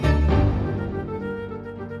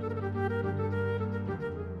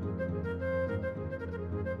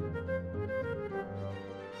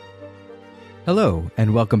Hello,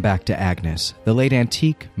 and welcome back to Agnes, the late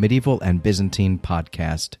antique, medieval, and Byzantine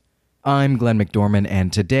podcast. I'm Glenn McDorman,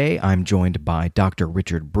 and today I'm joined by Dr.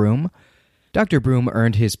 Richard Broom. Dr. Broom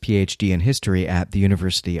earned his PhD in history at the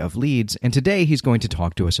University of Leeds, and today he's going to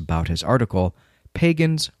talk to us about his article,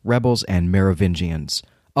 Pagans, Rebels, and Merovingians,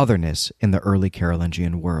 Otherness in the Early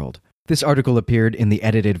Carolingian World. This article appeared in the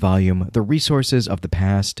edited volume, The Resources of the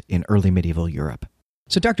Past in Early Medieval Europe.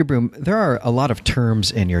 So, Dr. Broom, there are a lot of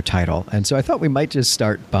terms in your title, and so I thought we might just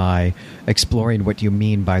start by exploring what you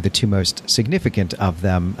mean by the two most significant of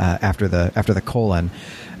them after the colon.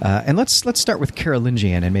 And let's start with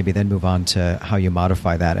Carolingian, and maybe then move on to how you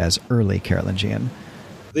modify that as early Carolingian.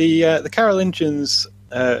 The Carolingians,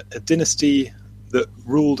 a dynasty that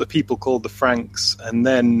ruled a people called the Franks, and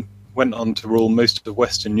then went on to rule most of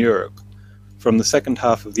Western Europe from the second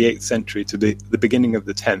half of the 8th century to the beginning of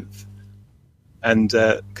the 10th. And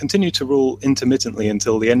continued to rule intermittently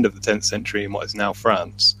until the end of the 10th century in what is now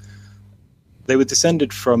France. They were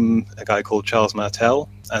descended from a guy called Charles Martel,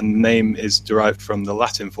 and the name is derived from the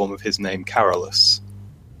Latin form of his name, Carolus,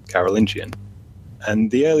 Carolingian. And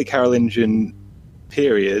the early Carolingian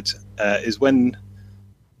period is when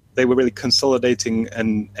they were really consolidating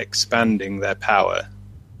and expanding their power,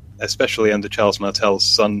 especially under Charles Martel's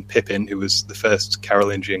son Pippin, who was the first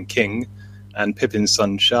Carolingian king, and Pippin's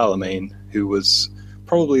son Charlemagne, who was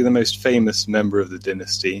probably the most famous member of the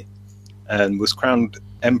dynasty and was crowned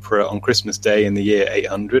emperor on Christmas Day in the year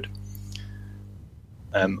 800.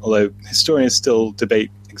 Although historians still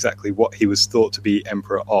debate exactly what he was thought to be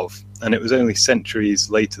emperor of, and it was only centuries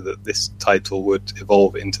later that this title would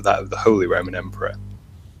evolve into that of the Holy Roman Emperor.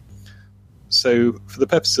 So, for the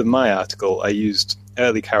purpose of my article, I used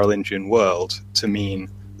early Carolingian world to mean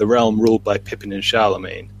the realm ruled by Pippin and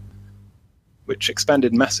Charlemagne, which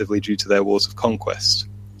expanded massively due to their wars of conquest.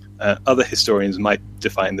 Other historians might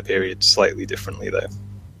define the period slightly differently, though.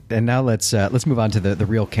 And now let's move on to the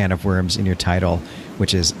real can of worms in your title,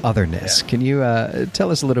 which is otherness. Yeah. Can you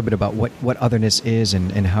tell us a little bit about what otherness is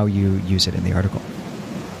and how you use it in the article?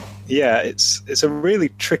 Yeah, it's a really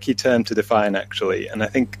tricky term to define, actually, and I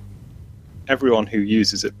think everyone who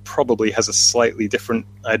uses it probably has a slightly different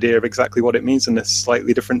idea of exactly what it means and a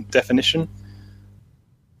slightly different definition.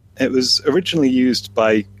 It was originally used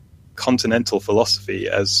by continental philosophy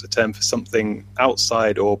as a term for something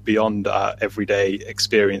outside or beyond our everyday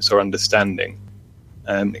experience or understanding.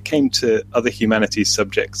 It came to other humanities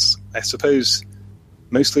subjects, I suppose,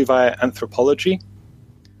 mostly via anthropology,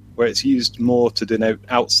 where it's used more to denote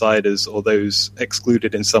outsiders or those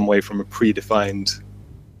excluded in some way from a predefined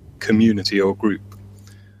community or group,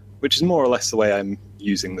 which is more or less the way I'm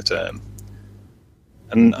using the term.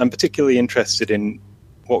 And I'm particularly interested in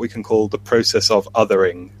what we can call the process of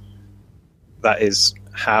othering. That is,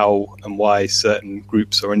 how and why certain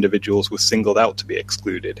groups or individuals were singled out to be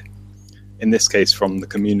excluded. In this case, from the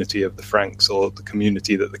community of the Franks, or the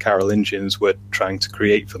community that the Carolingians were trying to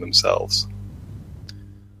create for themselves.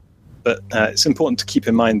 But it's important to keep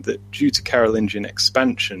in mind that due to Carolingian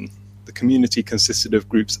expansion, the community consisted of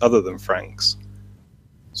groups other than Franks.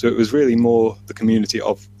 So it was really more the community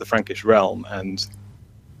of the Frankish realm and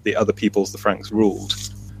the other peoples the Franks ruled.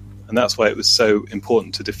 And that's why it was so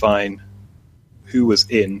important to define who was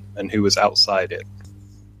in and who was outside it.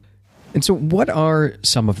 And so what are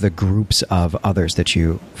some of the groups of others that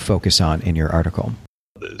you focus on in your article?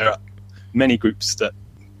 There are many groups that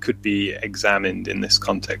could be examined in this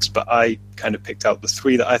context, but I kind of picked out the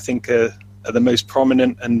three that I think are the most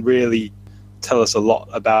prominent and really tell us a lot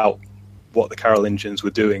about what the Carolingians were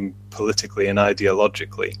doing politically and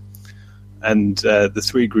ideologically. And the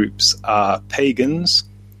three groups are pagans,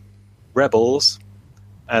 rebels,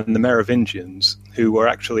 and the Merovingians, who were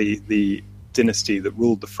actually the dynasty that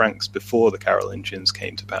ruled the Franks before the Carolingians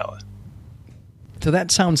came to power. So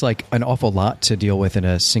that sounds like an awful lot to deal with in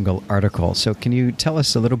a single article. So can you tell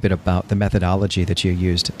us a little bit about the methodology that you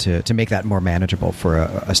used to make that more manageable for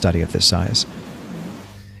a study of this size?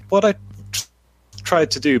 What I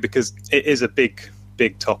tried to do, because it is a big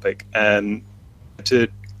topic, and to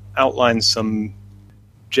outline some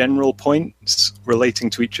general points relating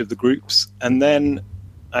to each of the groups, and then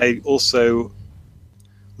I also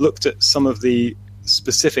looked at some of the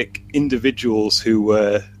specific individuals who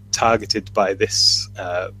were targeted by this,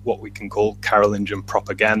 what we can call Carolingian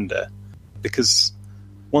propaganda, because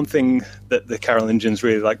one thing that the Carolingians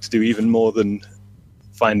really like to do, even more than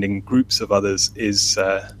finding groups of others, is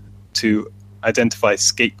to identify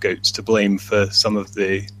scapegoats to blame for some of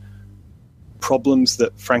the problems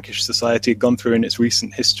that Frankish society had gone through in its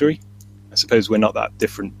recent history. I suppose we're not that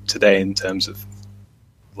different today in terms of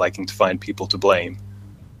liking to find people to blame.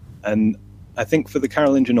 And I think for the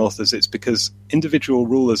Carolingian authors, it's because individual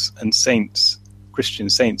rulers and saints, Christian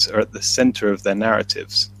saints, are at the center of their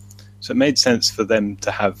narratives. So it made sense for them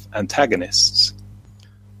to have antagonists.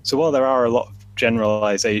 So while there are a lot of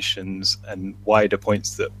generalizations and wider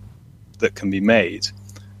points that can be made,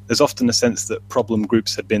 there's often a sense that problem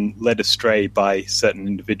groups had been led astray by certain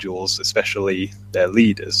individuals, especially their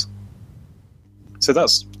leaders. So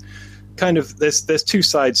that's kind of, there's two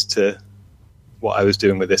sides to what I was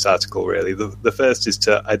doing with this article, really. The first is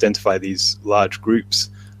to identify these large groups,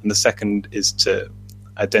 and the second is to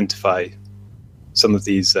identify some of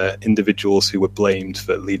these individuals who were blamed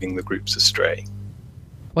for leading the groups astray.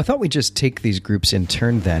 Well, I thought we'd just take these groups in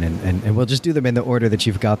turn then, and we'll just do them in the order that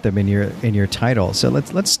you've got them in your title. So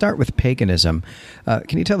let's start with paganism.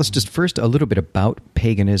 Can you tell us just first a little bit about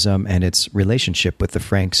paganism and its relationship with the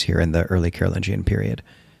Franks here in the early Carolingian period?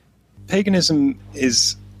 Paganism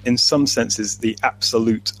is, in some senses, the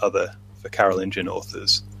absolute other for Carolingian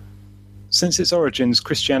authors. Since its origins,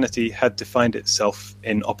 Christianity had defined itself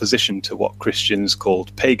in opposition to what Christians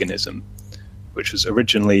called paganism, which was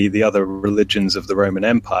originally the other religions of the Roman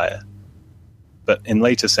Empire. But in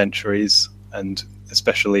later centuries, and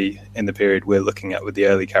especially in the period we're looking at with the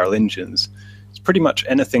early Carolingians, it's pretty much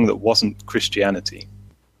anything that wasn't Christianity.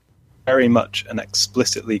 Very much an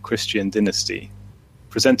explicitly Christian dynasty,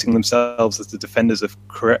 presenting themselves as the defenders of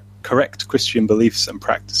correct Christian beliefs and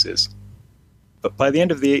practices. But by the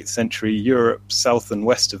end of the 8th century, Europe, south and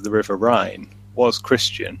west of the River Rhine, was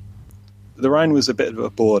Christian. But the Rhine was a bit of a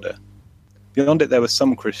border. Beyond it, there were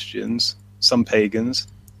some Christians, some pagans,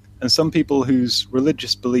 and some people whose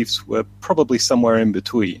religious beliefs were probably somewhere in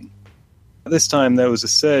between. At this time, there was a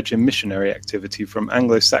surge in missionary activity from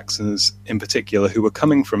Anglo-Saxons in particular, who were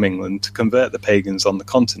coming from England to convert the pagans on the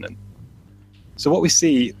continent. So what we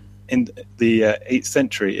see in the 8th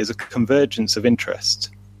century is a convergence of interest.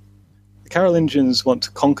 The Carolingians want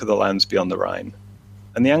to conquer the lands beyond the Rhine,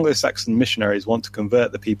 and the Anglo-Saxon missionaries want to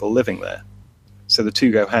convert the people living there. So the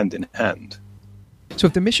two go hand in hand. So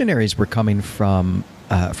if the missionaries were coming from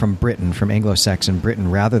Britain, from Anglo-Saxon Britain,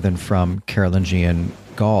 rather than from Carolingian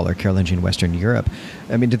Gaul or Carolingian Western Europe,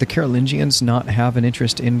 I mean, did the Carolingians not have an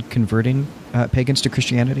interest in converting pagans to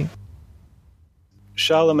Christianity?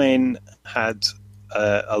 Charlemagne had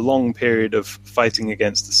a long period of fighting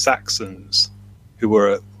against the Saxons, who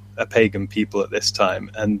were a pagan people at this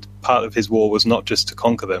time, and part of his war was not just to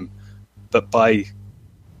conquer them, but by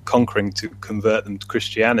conquering to convert them to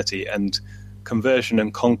Christianity. And conversion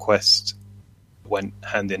and conquest went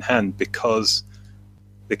hand in hand because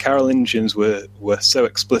the Carolingians were so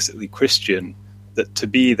explicitly Christian that to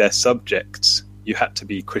be their subjects, you had to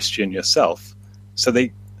be Christian yourself. So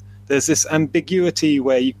there's this ambiguity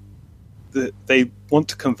where they want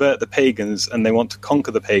to convert the pagans and they want to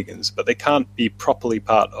conquer the pagans, but they can't be properly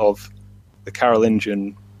part of the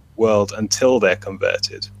Carolingian world until they're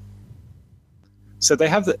converted. So they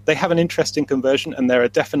have an interest in conversion, and there are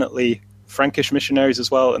definitely Frankish missionaries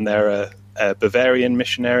as well, and there are Bavarian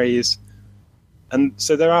missionaries, and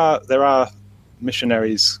so there are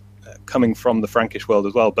missionaries coming from the Frankish world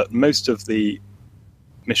as well. But most of the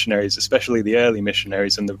missionaries, especially the early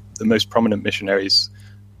missionaries and the most prominent missionaries,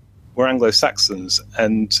 were Anglo-Saxons,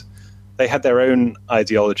 and they had their own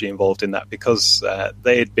ideology involved in that because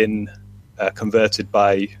they had been converted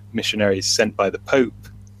by missionaries sent by the Pope,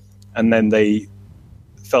 and then they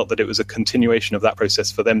felt that it was a continuation of that process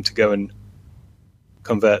for them to go and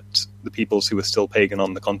convert the peoples who were still pagan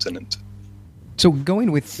on the continent. So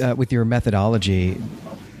going with your methodology,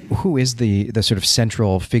 who is the sort of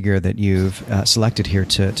central figure that you've selected here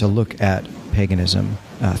to look at paganism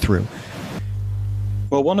through?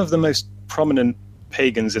 Well, one of the most prominent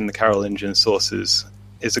pagans in the Carolingian sources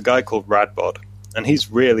is a guy called Radbod, and he's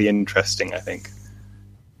really interesting, I think.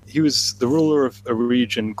 He was the ruler of a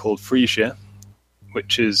region called Frisia,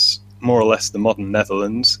 which is more or less the modern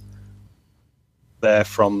Netherlands. They're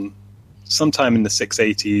from sometime in the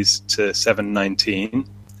 680s to 719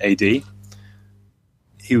 AD.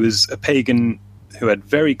 He was a pagan who had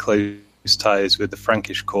very close ties with the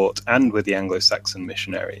Frankish court and with the Anglo-Saxon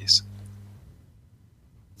missionaries.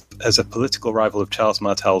 As a political rival of Charles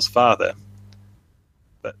Martel's father,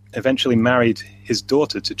 but eventually married his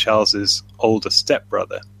daughter to Charles's older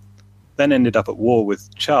stepbrother, then ended up at war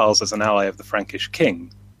with Charles as an ally of the Frankish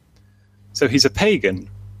king. So he's a pagan,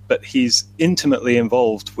 but he's intimately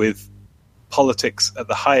involved with politics at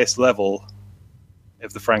the highest level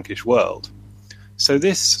of the Frankish world. So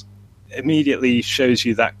this immediately shows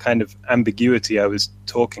you that kind of ambiguity I was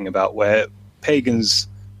talking about, where pagans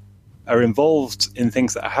are involved in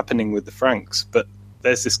things that are happening with the Franks, but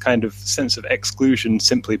there's this kind of sense of exclusion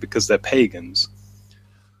simply because they're pagans.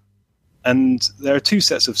 And there are two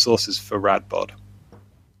sets of sources for Radbod.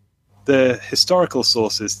 The historical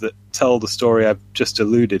sources that tell the story I've just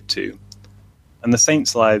alluded to, and the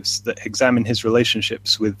saints' lives that examine his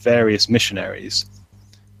relationships with various missionaries.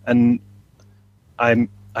 And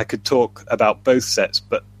I could talk about both sets,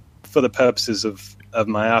 but for the purposes of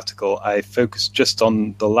my article, I focused just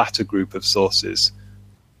on the latter group of sources,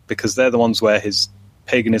 because they're the ones where his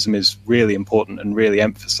paganism is really important and really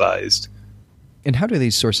emphasized. And how do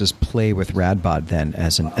these sources play with Radbod then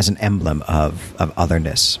as an emblem of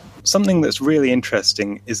otherness? Something that's really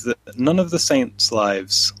interesting is that none of the saints'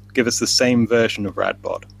 lives give us the same version of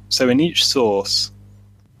Radbod. So in each source,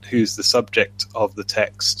 who's the subject of the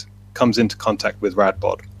text comes into contact with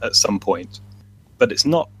Radbod at some point. But it's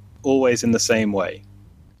not always in the same way.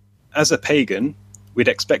 As a pagan, we'd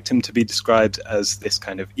expect him to be described as this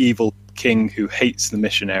kind of evil king who hates the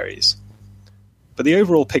missionaries. But the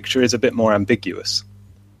overall picture is a bit more ambiguous.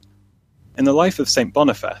 In the life of St.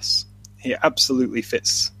 Boniface, he absolutely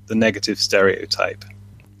fits the negative stereotype.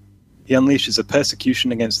 He unleashes a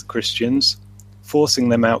persecution against the Christians, forcing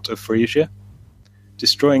them out of Frisia,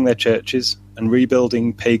 destroying their churches, and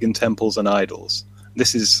rebuilding pagan temples and idols.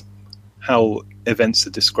 This is how events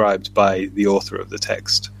are described by the author of the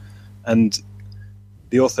text. And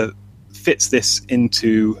the author fits this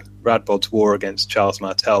into Radbod's war against Charles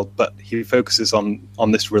Martel, but he focuses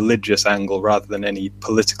on this religious angle rather than any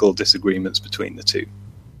political disagreements between the two.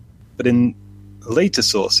 But in later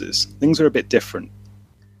sources, things are a bit different.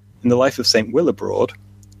 In the life of St. Willibrord,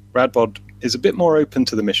 Radbod is a bit more open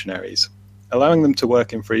to the missionaries, allowing them to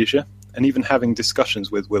work in Frisia and even having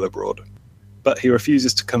discussions with Willibrord. But he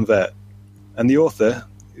refuses to convert, and the author,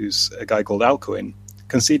 who's a guy called Alcuin,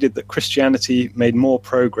 conceded that Christianity made more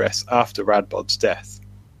progress after Radbod's death.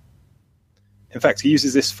 In fact, he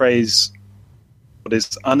uses this phrase, "but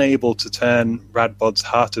is unable to turn Radbod's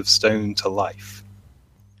heart of stone to life."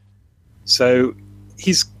 So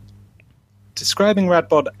he's describing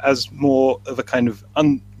Radbod as more of a kind of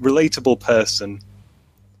unrelatable person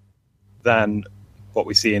than what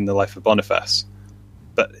we see in the life of Boniface.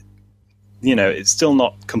 But, it's still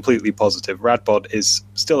not completely positive. Radbod is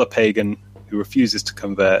still a pagan who refuses to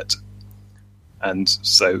convert, and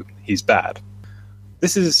so he's bad.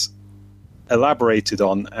 This is elaborated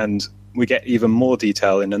on, and we get even more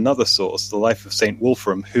detail in another source, the life of St.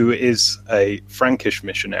 Wulfram, who is a Frankish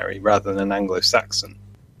missionary rather than an Anglo-Saxon.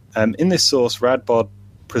 In this source, Radbod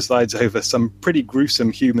presides over some pretty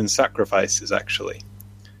gruesome human sacrifices, actually.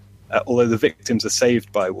 Although the victims are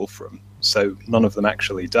saved by Wulfram, so none of them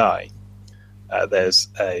actually die. There's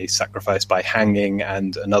a sacrifice by hanging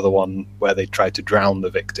and another one where they try to drown the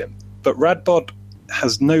victim. But Radbod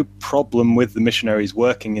has no problem with the missionaries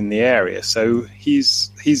working in the area, so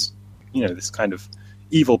he's this kind of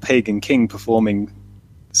evil pagan king performing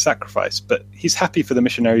sacrifice, but he's happy for the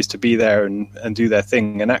missionaries to be there and do their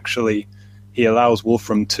thing, and actually he allows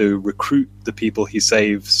Wulfram to recruit the people he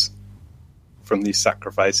saves from these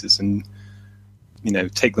sacrifices and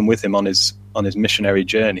take them with him on his missionary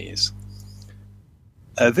journeys.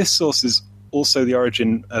 This source is also the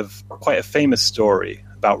origin of quite a famous story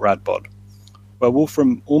about Radbod, where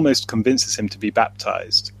Wulfram almost convinces him to be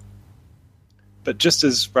baptized. But just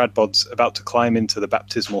as Radbod's about to climb into the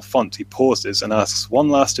baptismal font, he pauses and asks one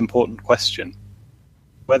last important question: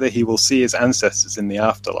 whether he will see his ancestors in the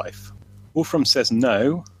afterlife. Wulfram says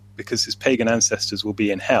no, because his pagan ancestors will be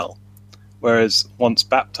in hell, whereas once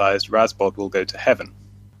baptized, Radbod will go to heaven.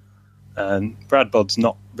 And Radbod's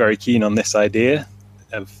not very keen on this idea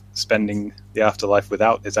of spending the afterlife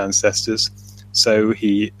without his ancestors, so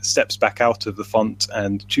he steps back out of the font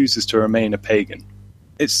and chooses to remain a pagan.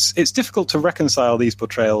 It's difficult to reconcile these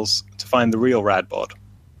portrayals to find the real Radbod.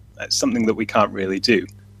 It's something that we can't really do.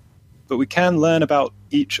 But we can learn about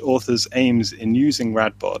each author's aims in using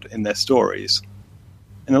Radbod in their stories.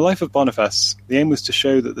 In the life of Boniface, the aim was to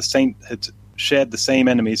show that the saint had shared the same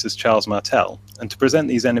enemies as Charles Martel, and to present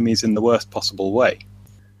these enemies in the worst possible way.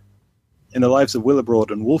 In the lives of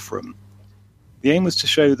Willibrord and Wulfram, the aim was to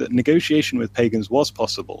show that negotiation with pagans was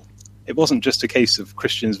possible. It wasn't just a case of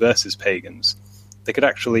Christians versus pagans. They could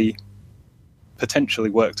actually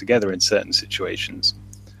potentially work together in certain situations.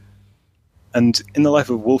 And in the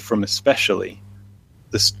life of Wulfram especially,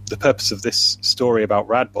 the purpose of this story about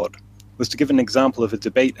Radbod was to give an example of a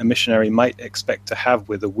debate a missionary might expect to have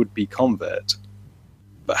with a would-be convert.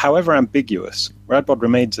 But however ambiguous, Radbod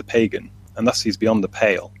remains a pagan, and thus he's beyond the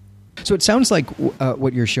pale. So it sounds like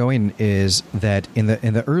what you're showing is that in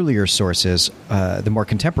the earlier sources, the more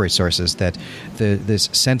contemporary sources, that this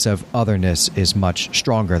sense of otherness is much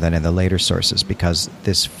stronger than in the later sources because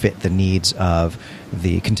this fit the needs of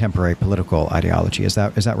the contemporary political ideology. Is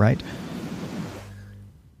that right?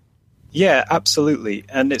 Yeah, absolutely.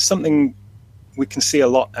 And it's something we can see a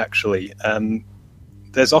lot, actually.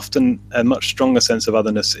 There's often a much stronger sense of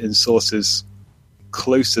otherness in sources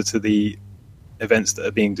closer to the events that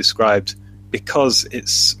are being described because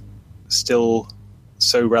it's still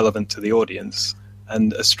so relevant to the audience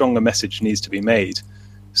and a stronger message needs to be made.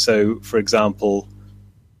 So, for example,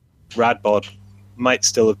 Radbod might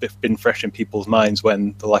still have been fresh in people's minds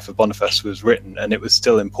when The Life of Boniface was written, and it was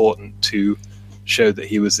still important to show that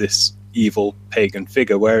he was this evil pagan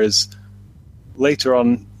figure, whereas later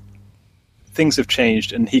on things have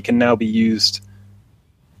changed and he can now be used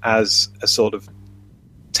as a sort of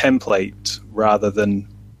template rather than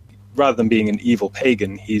being an evil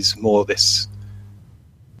pagan. He's more this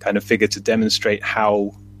kind of figure to demonstrate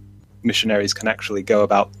how missionaries can actually go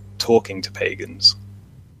about talking to pagans.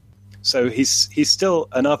 So he's still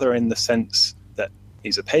an other in the sense that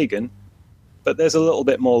he's a pagan, but there's a little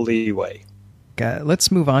bit more leeway. Let's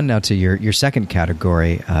move on now to your second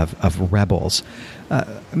category of rebels.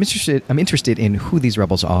 I'm interested in who these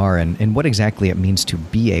rebels are and what exactly it means to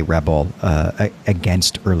be a rebel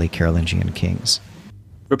against early Carolingian kings.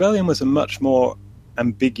 Rebellion was a much more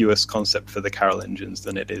ambiguous concept for the Carolingians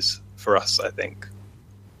than it is for us, I think.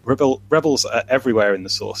 Rebels are everywhere in the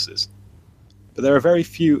sources, but there are very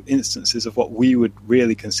few instances of what we would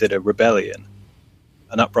really consider rebellion,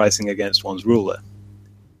 an uprising against one's ruler.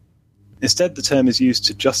 Instead, the term is used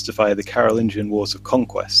to justify the Carolingian wars of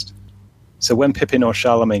conquest. So when Pippin or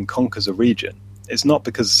Charlemagne conquers a region, it's not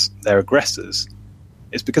because they're aggressors,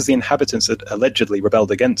 it's because the inhabitants had allegedly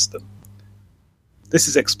rebelled against them. This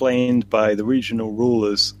is explained by the regional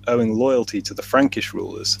rulers owing loyalty to the Frankish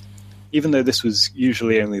rulers, even though this was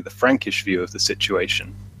usually only the Frankish view of the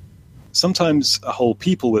situation. Sometimes a whole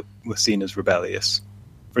people were seen as rebellious.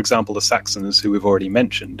 For example, the Saxons, who we've already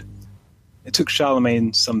mentioned. It took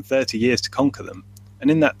Charlemagne some 30 years to conquer them, and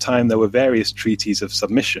in that time there were various treaties of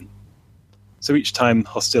submission. So each time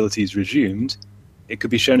hostilities resumed, it could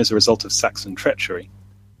be shown as a result of Saxon treachery.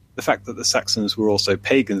 The fact that the Saxons were also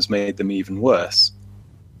pagans made them even worse.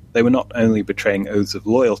 They were not only betraying oaths of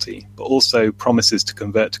loyalty, but also promises to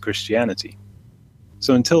convert to Christianity.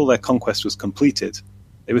 So until their conquest was completed,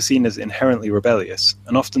 they were seen as inherently rebellious,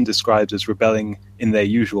 and often described as rebelling in their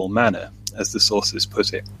usual manner, as the sources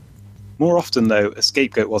put it. More often, though, a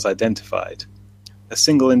scapegoat was identified. A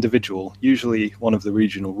single individual, usually one of the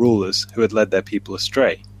regional rulers, who had led their people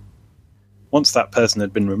astray. Once that person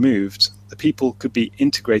had been removed, the people could be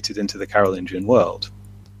integrated into the Carolingian world.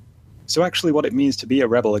 So actually what it means to be a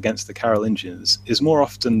rebel against the Carolingians is more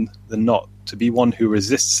often than not to be one who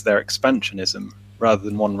resists their expansionism, rather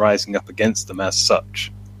than one rising up against them as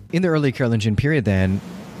such. In the early Carolingian period, then,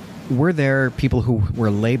 were there people who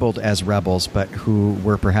were labeled as rebels, but who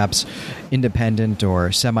were perhaps independent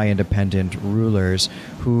or semi-independent rulers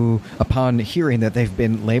who, upon hearing that they've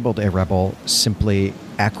been labeled a rebel, simply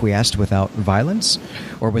acquiesced without violence?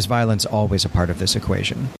 Or was violence always a part of this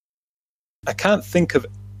equation? I can't think of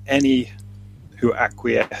any who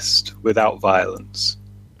acquiesced without violence.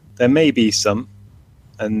 There may be some,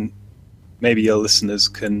 and maybe your listeners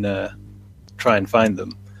can try and find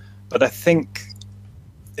them. But I think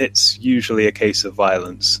it's usually a case of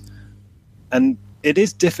violence. And it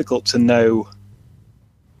is difficult to know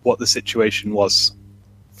what the situation was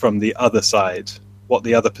from the other side, what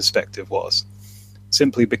the other perspective was,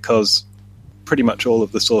 simply because pretty much all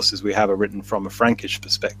of the sources we have are written from a Frankish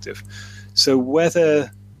perspective. So whether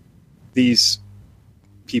these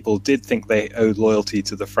people did think they owed loyalty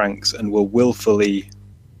to the Franks and were willfully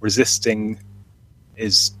resisting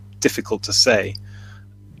is difficult to say.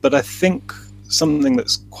 But I think something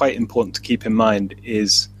that's quite important to keep in mind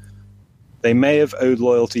is they may have owed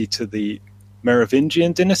loyalty to the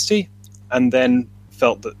Merovingian dynasty and then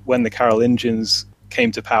felt that when the Carolingians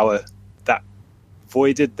came to power, that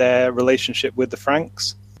voided their relationship with the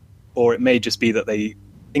Franks. Or it may just be that they,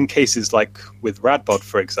 in cases like with Radbod,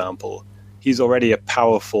 for example, he's already a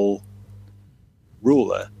powerful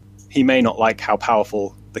ruler. He may not like how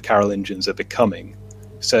powerful the Carolingians are becoming.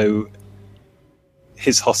 So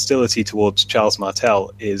his hostility towards Charles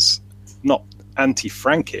Martel is not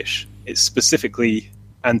anti-Frankish, it's specifically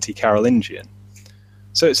anti-Carolingian.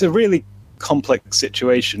 So it's a really complex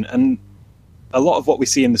situation, and a lot of what we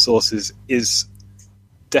see in the sources is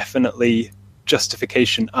definitely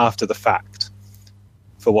justification after the fact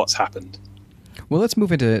for what's happened. Well, let's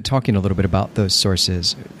move into talking a little bit about those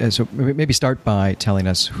sources. So maybe start by telling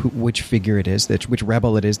us which figure it is, which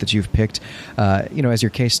rebel it is that you've picked, as your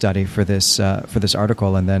case study for this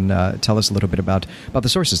article, and then tell us a little bit about the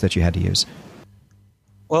sources that you had to use.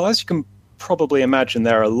 Well, as you can probably imagine,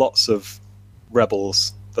 there are lots of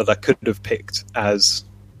rebels that I could have picked as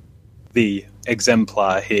the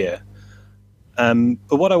exemplar here.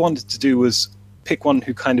 But what I wanted to do was pick one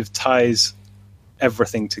who kind of ties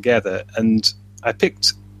everything together, and I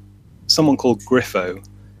picked someone called Griffo,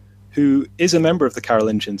 who is a member of the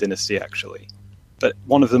Carolingian dynasty, actually, but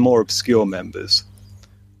one of the more obscure members.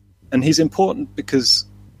 And he's important because,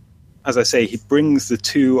 as I say, he brings the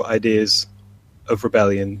two ideas of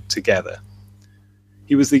rebellion together.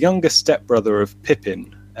 He was the younger stepbrother of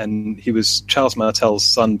Pippin, and he was Charles Martel's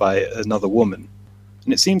son by another woman.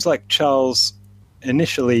 And it seems like Charles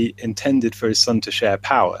initially intended for his son to share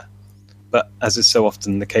power, but as is so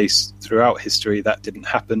often the case throughout history, that didn't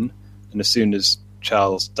happen, and as soon as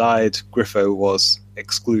Charles died, Griffo was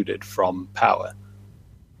excluded from power.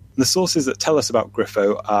 The sources that tell us about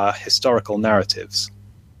Griffo are historical narratives.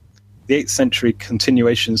 The 8th century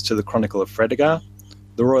continuations to the Chronicle of Fredegar,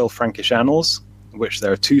 the Royal Frankish Annals, of which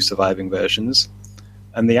there are 2 surviving versions,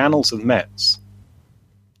 and the Annals of Metz.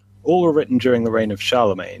 All were written during the reign of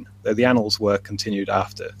Charlemagne, though the annals were continued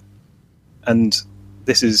after. And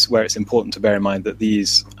this is where it's important to bear in mind that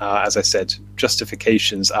these are, as I said,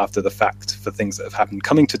 justifications after the fact for things that have happened,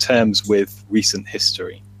 coming to terms with recent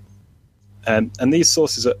history. And these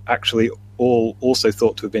sources are actually all also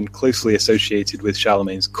thought to have been closely associated with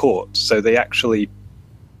Charlemagne's court, so they actually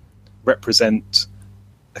represent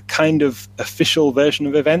a kind of official version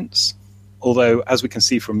of events, although, as we can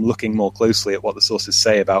see from looking more closely at what the sources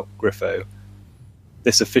say about Griffo,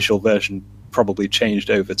 this official version probably changed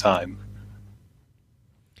over time.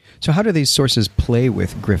 So how do these sources play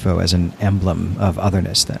with Griffo as an emblem of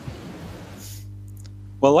otherness, then?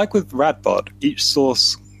 Well, like with Radbod, each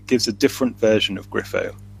source gives a different version of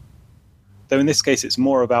Griffo, though in this case it's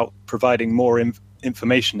more about providing more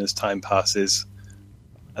information as time passes,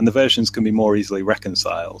 and the versions can be more easily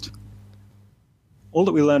reconciled. All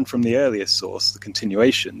that we learn from the earliest source, the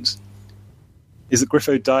continuations, is that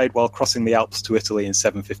Griffo died while crossing the Alps to Italy in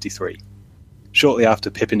 753, shortly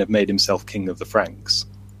after Pippin had made himself king of the Franks.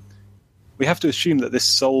 We have to assume that this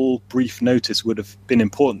sole brief notice would have been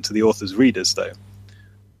important to the author's readers, though.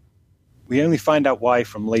 We only find out why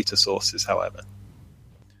from later sources, however.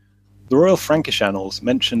 The Royal Frankish Annals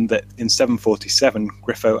mention that in 747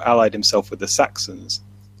 Griffo allied himself with the Saxons,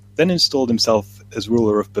 then installed himself as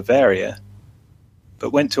ruler of Bavaria,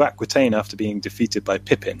 but went to Aquitaine after being defeated by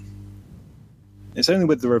Pippin. It's only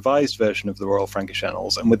with the revised version of the Royal Frankish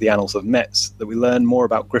Annals and with the Annals of Metz that we learn more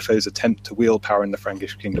about Griffo's attempt to wield power in the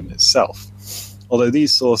Frankish kingdom itself, although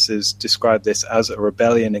these sources describe this as a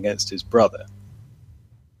rebellion against his brother,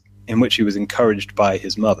 in which he was encouraged by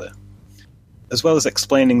his mother, as well as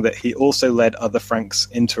explaining that he also led other Franks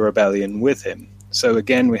into rebellion with him. So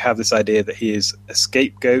again, we have this idea that he is a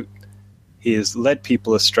scapegoat, he has led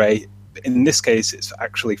people astray. In this case, it's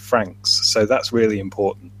actually Franks, so that's really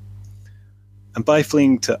important. And by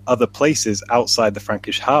fleeing to other places outside the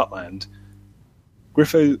Frankish heartland,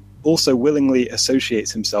 Griffo also willingly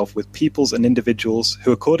associates himself with peoples and individuals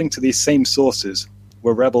who, according to these same sources,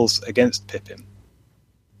 were rebels against Pippin,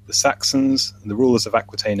 the Saxons and the rulers of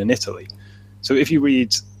Aquitaine and Italy. So if you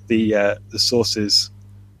read the sources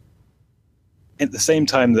at the same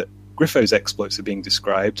time that Griffo's exploits are being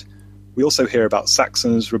described, we also hear about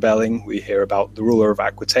Saxons rebelling, we hear about the ruler of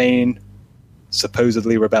Aquitaine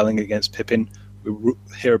supposedly rebelling against Pippin, we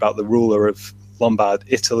hear about the ruler of Lombard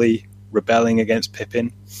Italy rebelling against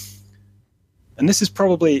Pippin. And this is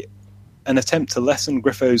probably an attempt to lessen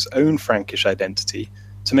Griffo's own Frankish identity,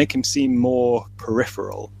 to make him seem more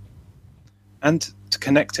peripheral, and to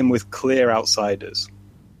connect him with clear outsiders.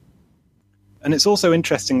 And it's also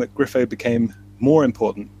interesting that Griffo became more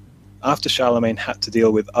important after Charlemagne had to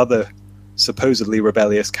deal with other supposedly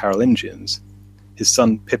rebellious Carolingians, his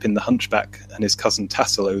son Pippin the Hunchback and his cousin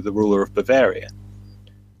Tassilo, the ruler of Bavaria.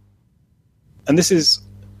 And this is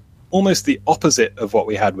almost the opposite of what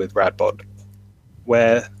we had with Radbod,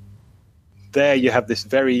 where there you have this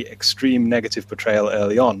very extreme negative portrayal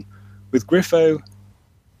early on. With Griffo,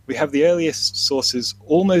 we have the earliest sources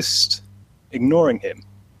almost ignoring him,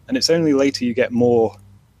 and it's only later you get more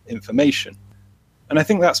information. And I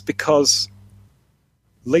think that's because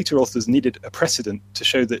later authors needed a precedent to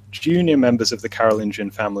show that junior members of the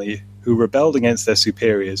Carolingian family who rebelled against their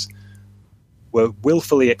superiors were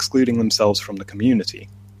willfully excluding themselves from the community.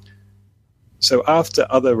 So after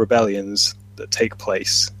other rebellions that take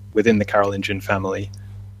place within the Carolingian family,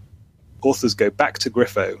 authors go back to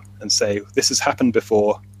Griffo and say, this has happened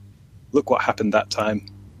before, look what happened that time,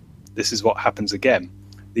 this is what happens again.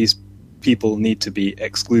 These people need to be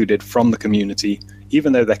excluded from the community,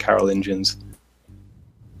 even though they're Carolingians,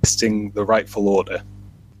 listing the rightful order.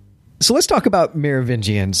 So let's talk about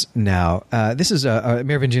Merovingians now.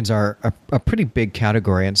 Merovingians are a pretty big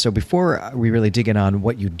category, and so before we really dig in on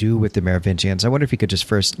what you do with the Merovingians, I wonder if you could just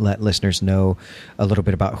first let listeners know a little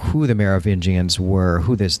bit about who the Merovingians were,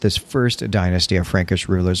 who this first dynasty of Frankish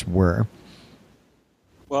rulers were.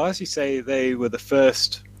 Well, as you say, they were the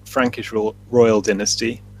first Frankish royal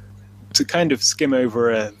dynasty. To kind of skim over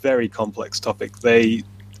a very complex topic, they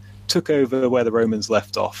took over where the Romans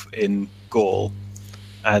left off in Gaul.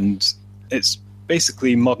 And it's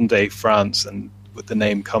basically modern-day France, and the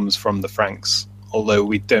name comes from the Franks, although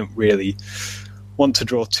we don't really want to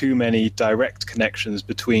draw too many direct connections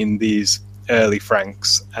between these early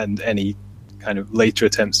Franks and any kind of later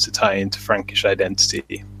attempts to tie into Frankish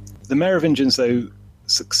identity. The Merovingians, though,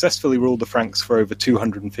 successfully ruled the Franks for over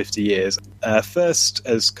 250 years, first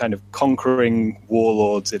as kind of conquering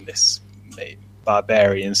warlords in this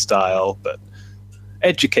barbarian style, but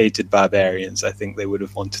educated barbarians, I think they would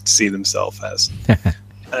have wanted to see themselves as.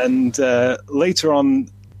 And later on,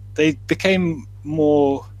 they became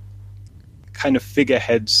more kind of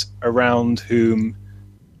figureheads around whom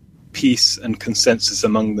peace and consensus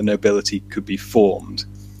among the nobility could be formed.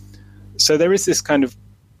 So there is this kind of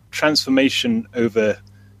transformation over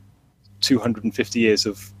 250 years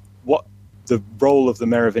of what the role of the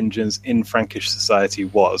Merovingians in Frankish society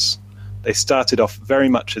was. They started off very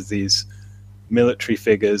much as these military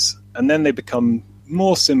figures, and then they become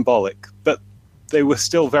more symbolic, but they were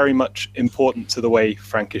still very much important to the way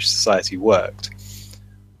Frankish society worked.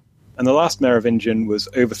 And the last Merovingian was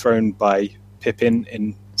overthrown by Pippin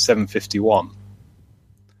in 751.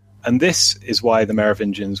 And this is why the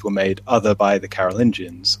Merovingians were made other by the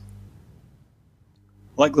Carolingians.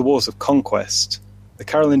 Like the wars of conquest, the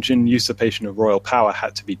Carolingian usurpation of royal power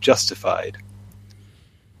had to be justified.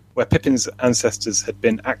 Where Pippin's ancestors had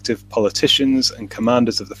been active politicians and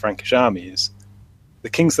commanders of the Frankish armies, the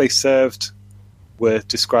kings they served were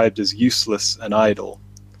described as useless and idle,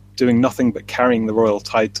 doing nothing but carrying the royal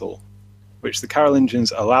title, which the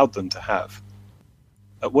Carolingians allowed them to have.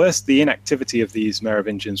 At worst, the inactivity of these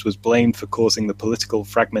Merovingians was blamed for causing the political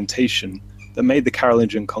fragmentation that made the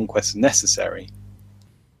Carolingian conquest necessary.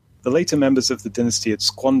 The later members of the dynasty had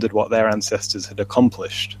squandered what their ancestors had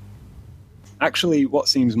accomplished. Actually, what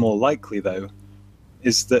seems more likely, though,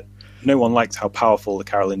 is that no one liked how powerful the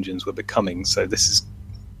Carolingians were becoming, so this is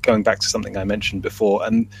going back to something I mentioned before,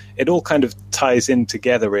 and it all kind of ties in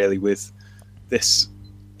together, really, with this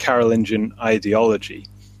Carolingian ideology.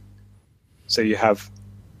 So you have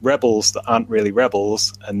rebels that aren't really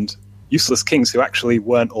rebels, and useless kings who actually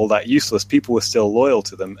weren't all that useless. People were still loyal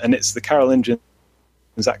to them, and it's the Carolingians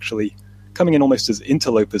actually coming in almost as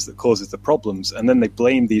interlopers that causes the problems, and then they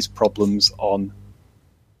blame these problems on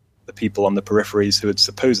the people on the peripheries who had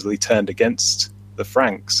supposedly turned against the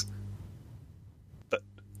Franks,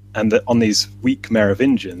 on these weak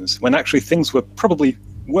Merovingians, when actually things were probably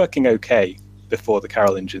working okay before the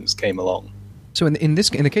Carolingians came along. So in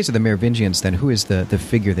the case of the Merovingians, then, who is the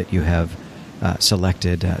figure that you have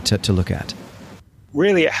selected to look at?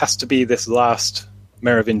 Really, it has to be this last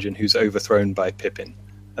Merovingian who's overthrown by Pippin,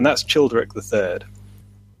 and that's Childeric III.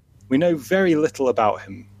 We know very little about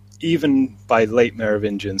him. Even by late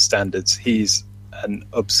Merovingian standards, he's an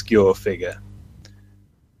obscure figure.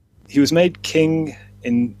 He was made king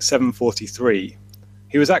in 743.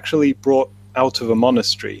 He was actually brought out of a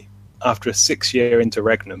monastery after a 6-year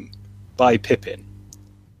interregnum by Pippin.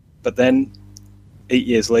 But then, 8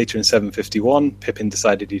 years later in 751, Pippin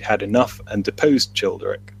decided he'd had enough and deposed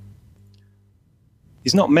Childeric.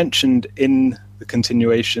 He's not mentioned in the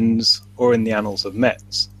continuations or in the Annals of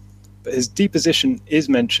Metz, but his deposition is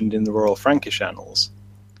mentioned in the Royal Frankish Annals.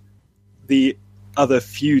 The other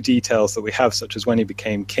few details that we have, such as when he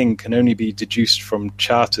became king, can only be deduced from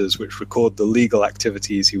charters which record the legal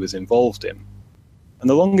activities he was involved in. And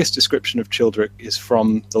the longest description of Childeric is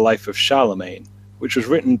from the life of Charlemagne, which was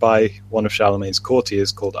written by one of Charlemagne's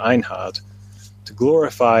courtiers called Einhard, to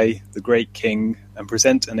glorify the great king and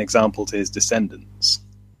present an example to his descendants.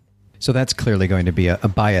 So that's clearly going to be a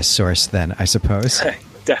biased source then, I suppose.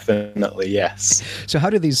 Definitely, yes. So how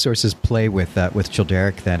do these sources play with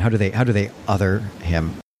Childeric then? How do they other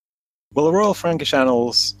him? Well, the Royal Frankish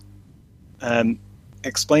Annals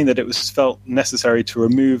explain that it was felt necessary to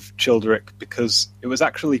remove Childeric because it was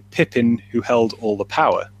actually Pippin who held all the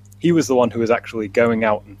power. He was the one who was actually going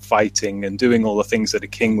out and fighting and doing all the things that a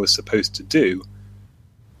king was supposed to do.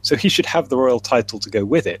 So he should have the royal title to go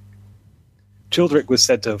with it. Childeric was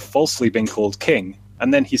said to have falsely been called king,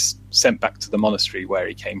 and then he's sent back to the monastery where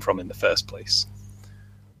he came from in the first place.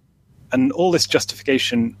 And all this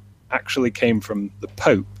justification actually came from the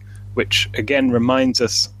Pope, which again reminds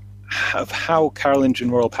us of how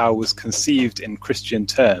Carolingian royal power was conceived in Christian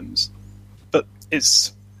terms. But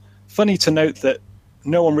it's funny to note that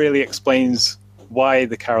no one really explains why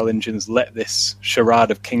the Carolingians let this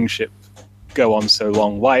charade of kingship go on so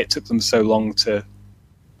long, why it took them so long to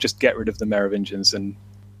just get rid of the Merovingians and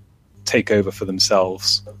take over for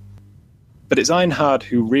themselves. But it's Einhard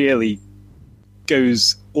who really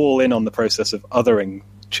goes all in on the process of othering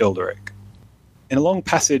Childeric. In a long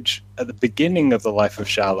passage at the beginning of the life of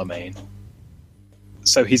Charlemagne,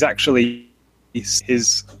 so he's actually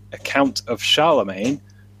his account of Charlemagne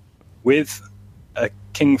with a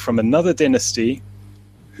king from another dynasty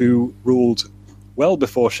who ruled well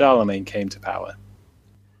before Charlemagne came to power.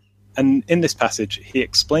 And in this passage, he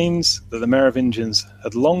explains that the Merovingians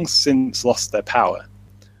had long since lost their power,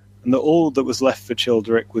 and that all that was left for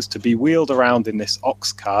Childeric was to be wheeled around in this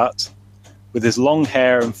ox cart with his long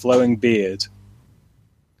hair and flowing beard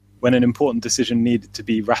when an important decision needed to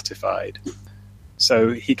be ratified.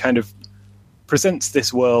 So he kind of presents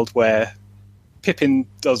this world where Pippin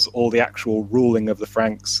does all the actual ruling of the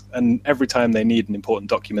Franks, and every time they need an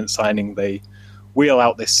important document signing, they wheel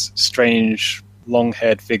out this strange,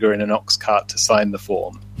 long-haired figure in an ox cart to sign the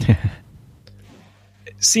form.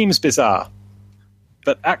 It seems bizarre,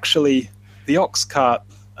 but actually the ox cart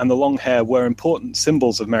and the long hair were important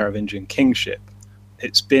symbols of Merovingian kingship.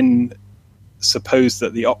 It's been supposed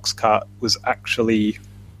that the ox cart was actually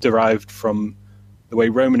derived from the way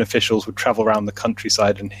Roman officials would travel around the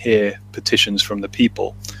countryside and hear petitions from the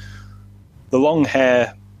people. The long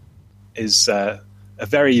hair is a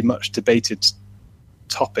very much debated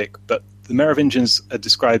topic, but the Merovingians are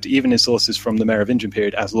described even in sources from the Merovingian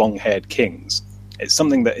period as long-haired kings. It's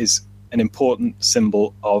something that is an important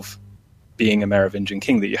symbol of being a Merovingian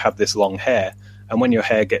king, that you have this long hair, and when your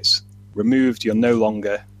hair gets removed, you're no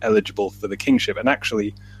longer eligible for the kingship. And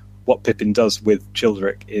actually, what Pippin does with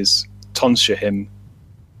Childeric is tonsure him,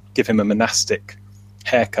 give him a monastic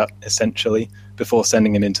haircut, essentially, before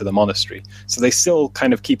sending him into the monastery. So they still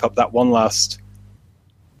kind of keep up that one last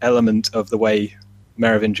element of the way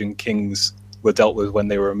Merovingian kings were dealt with when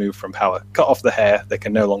they were removed from power. Cut off the hair, they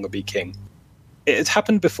can no longer be king. It had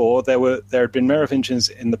happened before. There had been Merovingians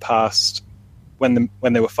in the past when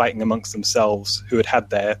they were fighting amongst themselves who had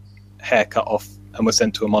their hair cut off and were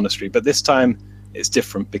sent to a monastery. But this time it's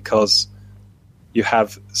different because you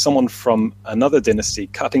have someone from another dynasty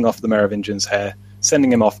cutting off the Merovingian's hair,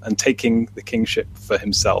 sending him off and taking the kingship for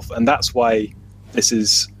himself. And that's why this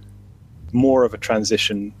is more of a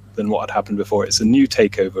transition than what had happened before. It's a new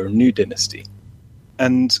takeover, a new dynasty.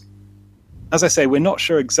 And as I say, we're not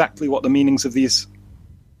sure exactly what the meanings of these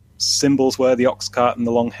symbols were, the ox cart and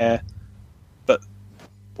the long hair, but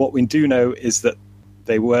what we do know is that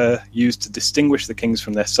they were used to distinguish the kings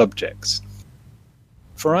from their subjects.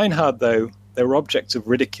 For Einhard, though, they were objects of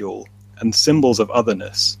ridicule and symbols of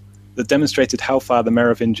otherness that demonstrated how far the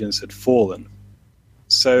Merovingians had fallen.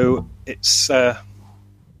 So it's not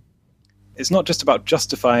just about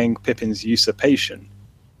justifying Pippin's usurpation.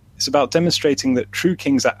 It's about demonstrating that true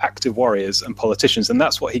kings are active warriors and politicians, and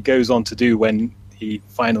that's what he goes on to do when he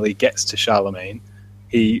finally gets to Charlemagne.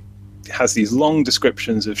 He has these long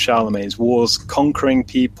descriptions of Charlemagne's wars, conquering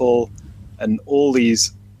people, and all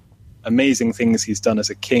these amazing things he's done as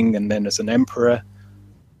a king and then as an emperor.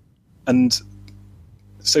 And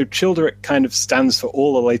so Childeric kind of stands for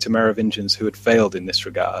all the later Merovingians who had failed in this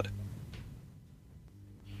regard.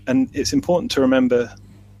 And it's important to remember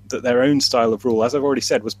that their own style of rule, as I've already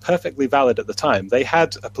said, was perfectly valid at the time. They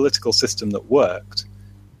had a political system that worked.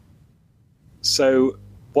 So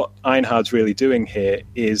what Einhard's really doing here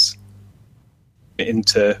is,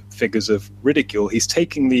 into figures of ridicule, he's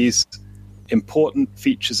taking these important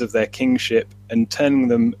features of their kingship and turning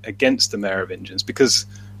them against the Merovingians, because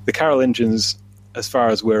the Carolingians, as far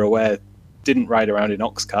as we're aware, didn't ride around in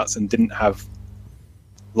ox carts and didn't have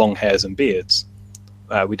long hairs and beards.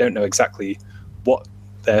 We don't know exactly what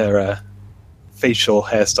their facial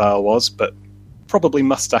hairstyle was, but probably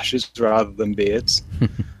mustaches rather than beards.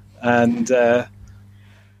 And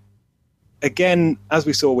again, as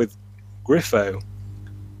we saw with Griffo,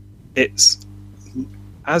 it's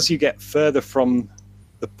as you get further from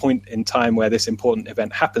the point in time where this important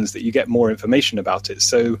event happens that you get more information about it.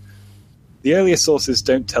 So the earlier sources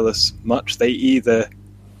don't tell us much. They either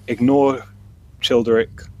ignore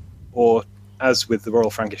Childeric or, as with the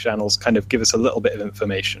Royal Frankish Annals, kind of give us a little bit of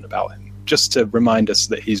information about him, just to remind us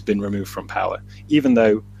that he's been removed from power, even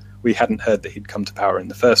though we hadn't heard that he'd come to power in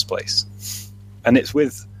the first place. And it's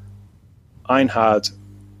with Einhard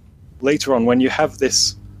later on, when you have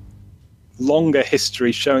this longer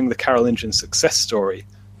history showing the Carolingian success story,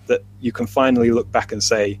 that you can finally look back and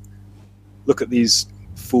say, look at these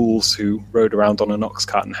fools who rode around on an ox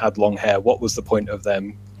cart and had long hair. What was the point of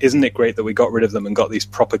them? Isn't it great that we got rid of them and got these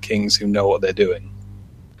proper kings who know what they're doing?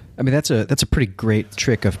 I mean, that's a pretty great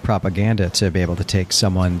trick of propaganda, to be able to take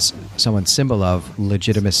someone's symbol of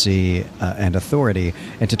legitimacy and authority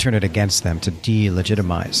and to turn it against them, to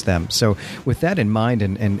delegitimize them. So with that in mind,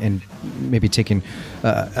 and maybe taking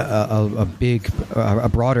a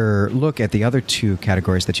broader look at the other two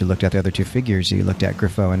categories that you looked at, the other two figures you looked at,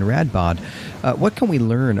 Grifo and Radbod, what can we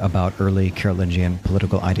learn about early Carolingian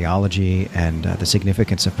political ideology and the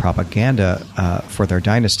significance of propaganda for their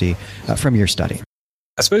dynasty from your study?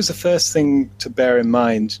 I suppose the first thing to bear in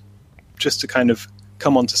mind, just to kind of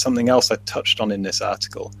come on to something else I touched on in this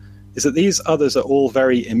article, is that these others are all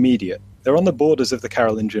very immediate. They're on the borders of the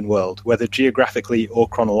Carolingian world, whether geographically or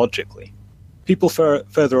chronologically. People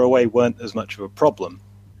further away weren't as much of a problem.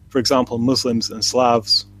 For example, Muslims and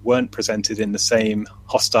Slavs weren't presented in the same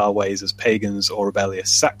hostile ways as pagans or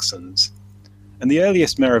rebellious Saxons. And the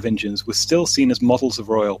earliest Merovingians were still seen as models of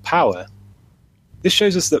royal power. This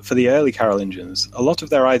shows us that for the early Carolingians, a lot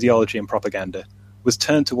of their ideology and propaganda was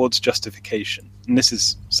turned towards justification. And this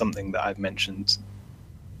is something that I've mentioned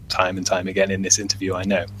time and time again in this interview, I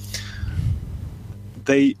know.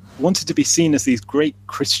 They wanted to be seen as these great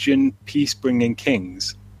Christian peace-bringing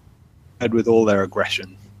kings, fed with all their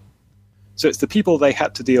aggression. So it's the people they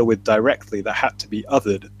had to deal with directly that had to be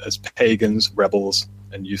othered as pagans, rebels,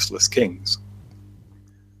 and useless kings.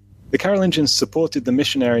 The Carolingians supported the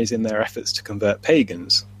missionaries in their efforts to convert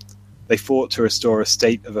pagans. They fought to restore a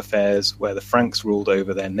state of affairs where the Franks ruled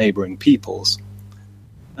over their neighbouring peoples.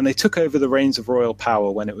 And they took over the reins of royal power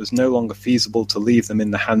when it was no longer feasible to leave them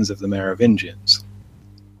in the hands of the Merovingians.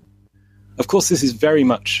 Of course, this is very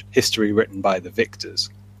much history written by the victors.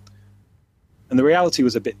 And the reality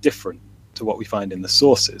was a bit different to what we find in the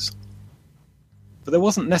sources. But there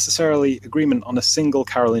wasn't necessarily agreement on a single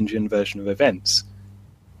Carolingian version of events,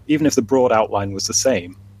 even if the broad outline was the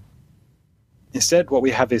same. Instead, what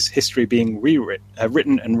we have is history being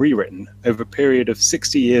written and rewritten over a period of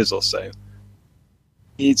 60 years or so.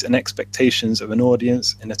 Needs and expectations of an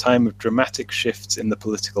audience in a time of dramatic shifts in the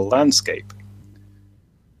political landscape.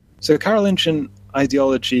 So Carolingian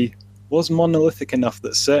ideology was monolithic enough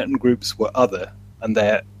that certain groups were other, and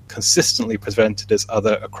they're consistently presented as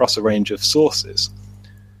other across a range of sources.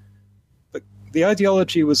 The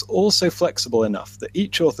ideology was also flexible enough that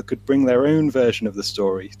each author could bring their own version of the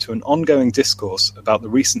story to an ongoing discourse about the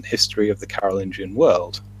recent history of the Carolingian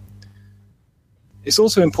world. It's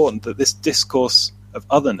also important that this discourse of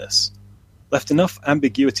otherness left enough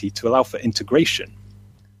ambiguity to allow for integration.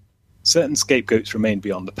 Certain scapegoats remained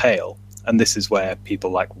beyond the pale, and this is where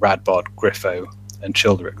people like Radbod, Grifo, and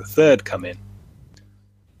Childeric III come in.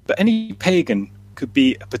 But any pagan could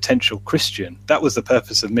be a potential Christian. That was the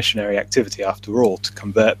purpose of missionary activity, after all, to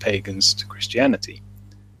convert pagans to Christianity.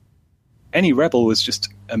 Any rebel was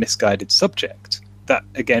just a misguided subject. That,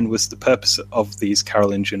 again, was the purpose of these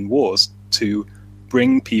Carolingian wars, to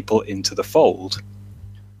bring people into the fold.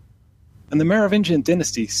 And the Merovingian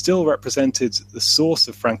dynasty still represented the source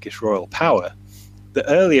of Frankish royal power. The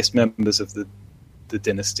earliest members of the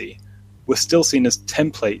dynasty were still seen as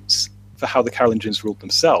templates for how the Carolingians ruled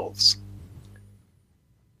themselves.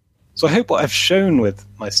 So I hope what I've shown with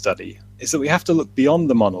my study is that we have to look beyond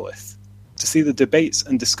the monolith to see the debates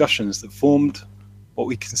and discussions that formed what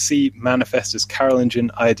we can see manifest as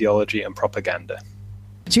Carolingian ideology and propaganda.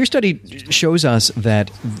 So your study shows us that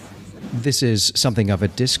this is something of a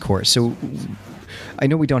discourse. So I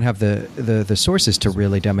know we don't have the sources to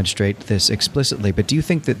really demonstrate this explicitly, but do you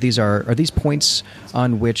think that these are these points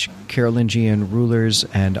on which Carolingian rulers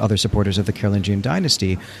and other supporters of the Carolingian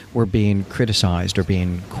dynasty were being criticized or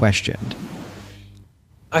being questioned?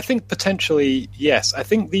 I think potentially, yes. I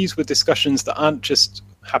think these were discussions that aren't just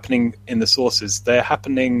happening in the sources. They're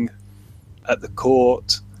happening at the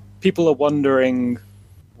court. People are wondering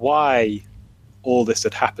why all this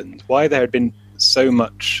had happened, why there had been so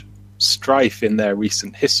much strife in their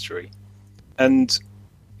recent history. And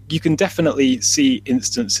you can definitely see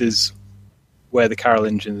instances where the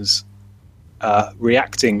Carolingians are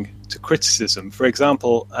reacting to criticism. For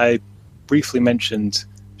example, I briefly mentioned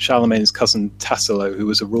Charlemagne's cousin Tassilo, who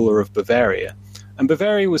was a ruler of Bavaria. And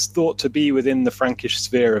Bavaria was thought to be within the Frankish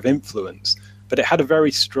sphere of influence, but it had a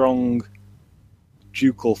very strong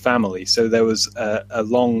ducal family. So there was a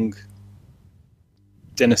long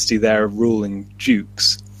dynasty there of ruling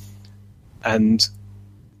dukes. And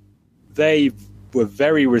they were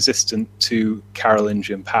very resistant to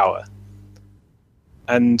Carolingian power.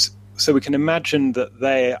 And so we can imagine that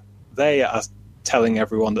they are telling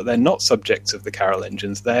everyone that they're not subjects of the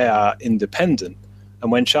Carolingians, they are independent.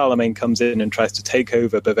 And when Charlemagne comes in and tries to take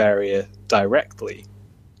over Bavaria directly,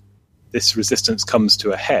 this resistance comes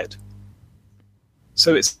to a head.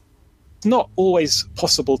 So it's not always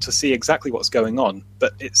possible to see exactly what's going on,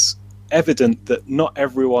 but it's evident that not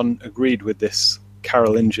everyone agreed with this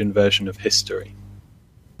Carolingian version of history.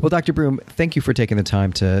 Well, Dr. Broom, thank you for taking the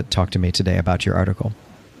time to talk to me today about your article.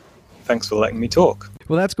 Thanks for letting me talk.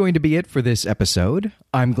 Well, that's going to be it for this episode.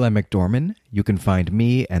 I'm Glenn McDorman. You can find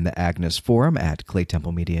me and the Agnes Forum at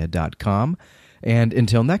claytemplemedia.com. And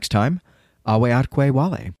until next time, awe atque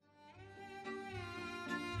wale.